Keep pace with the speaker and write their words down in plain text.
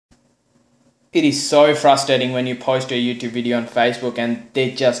It is so frustrating when you post a YouTube video on Facebook and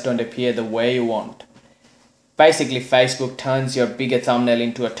they just don't appear the way you want. Basically, Facebook turns your bigger thumbnail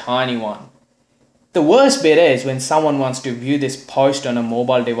into a tiny one. The worst bit is when someone wants to view this post on a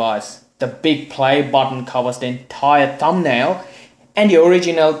mobile device. The big play button covers the entire thumbnail and your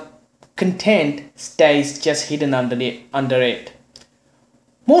original content stays just hidden under it.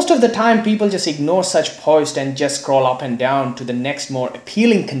 Most of the time, people just ignore such posts and just scroll up and down to the next more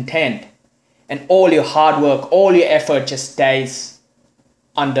appealing content. And all your hard work, all your effort just stays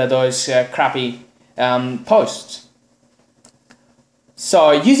under those crappy posts.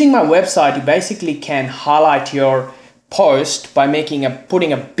 So using my website, you basically can highlight your post by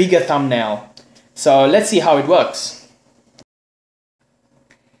putting a bigger thumbnail. So let's see how it works.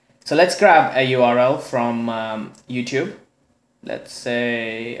 So let's grab a URL from YouTube. Let's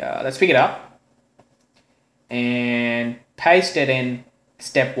pick it up and paste it in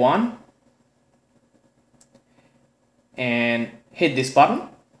step 1 and hit this button.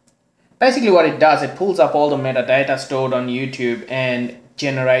 Basically what it does, it pulls up all the metadata stored on YouTube and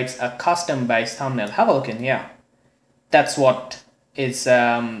generates a custom based thumbnail. Have a look in here. That's what is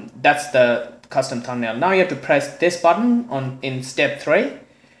that's the custom thumbnail. Now you have to press this button in step 3.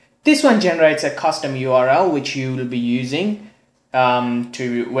 This one generates a custom URL which you will be using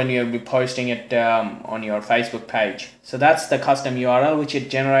when you'll be posting it on your Facebook page. So that's the custom URL which it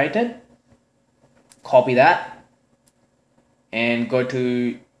generated. Copy that and go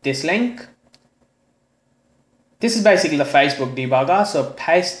to this link. This is basically the Facebook debugger, so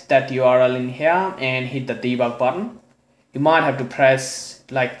paste that URL in here and hit the debug button. You might have to press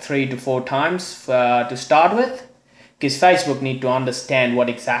like 3 to 4 times to start with, because Facebook need to understand what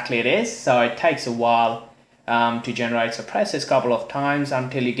exactly it is, so it takes a while to generate. So press this a couple of times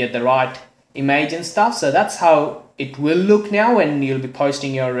until you get the right image and stuff. So that's how it will look now when you'll be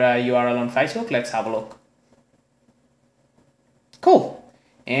posting your URL on Facebook. Let's have a look. Cool.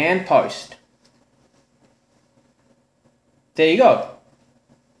 And post. There you go.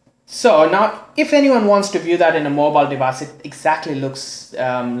 So now if anyone wants to view that in a mobile device, it exactly looks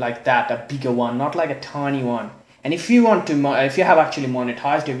like that, a bigger one, not like a tiny one. And if you want to, if you have actually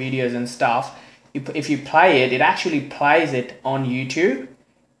monetized your videos and stuff, if you play it, it actually plays it on YouTube.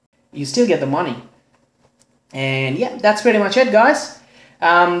 You still get the money. And yeah, that's pretty much it, guys.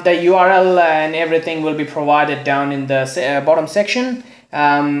 The URL and everything will be provided down in the bottom section.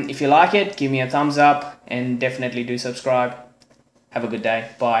 If you like it, give me a thumbs up and definitely do subscribe. Have a good day.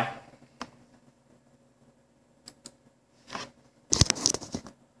 Bye.